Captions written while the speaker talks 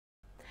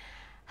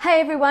Hey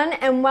everyone,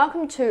 and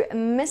welcome to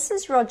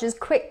Mrs. Rogers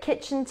Quick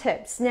Kitchen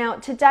Tips. Now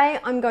today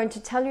I'm going to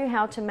tell you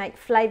how to make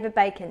flavor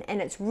bacon,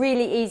 and it's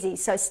really easy,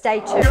 so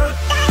stay tuned.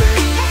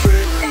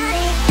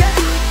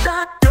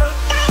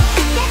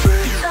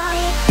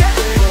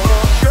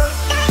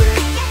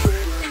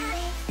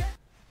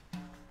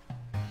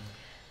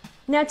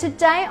 Now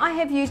today I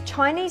have used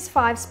Chinese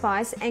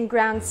 5-spice and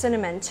ground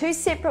cinnamon, two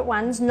separate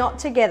ones, not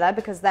together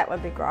because that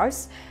would be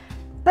gross.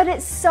 But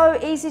it's so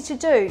easy to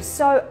do.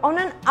 So on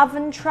an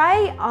oven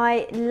tray,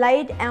 I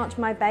laid out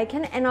my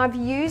bacon, and I've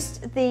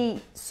used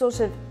the sort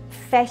of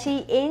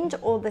fatty end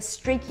or the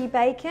streaky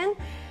bacon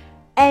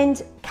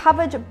and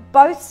covered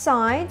both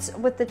sides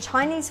with the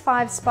Chinese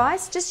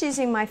 5-spice, just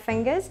using my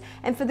fingers.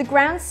 And for the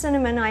ground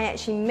cinnamon, I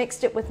actually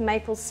mixed it with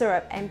maple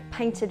syrup and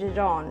painted it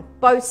on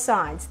both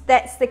sides.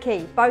 That's the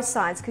key, both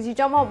sides, because you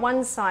don't want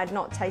one side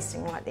not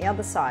tasting like the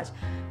other side.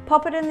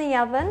 Pop it in the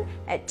oven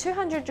at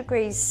 200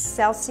 degrees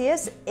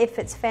Celsius if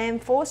it's fan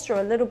forced, or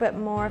a little bit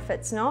more if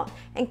it's not,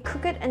 and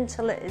cook it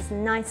until it is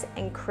nice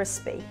and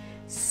crispy.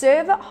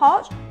 Serve it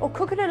hot, or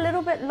cook it a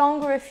little bit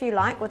longer if you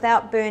like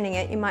without burning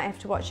it. You might have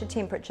to watch the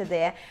temperature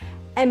there,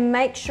 and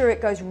make sure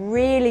it goes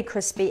really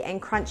crispy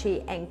and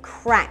crunchy and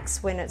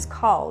cracks when it's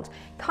cold.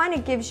 Kind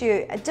of gives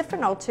you a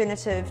different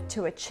alternative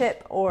to a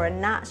chip or a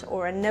nut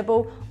or a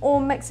nibble,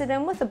 or mix it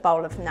in with a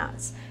bowl of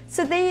nuts.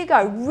 So there you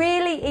go,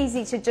 really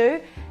easy to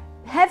do.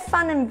 Have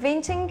fun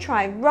inventing,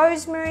 try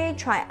rosemary,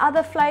 try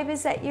other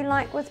flavors that you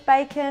like with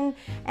bacon,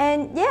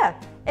 and yeah,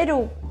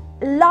 it'll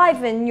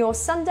liven your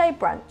Sunday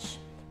brunch.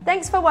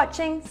 Thanks for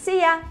watching, see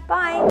ya,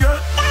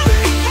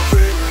 bye.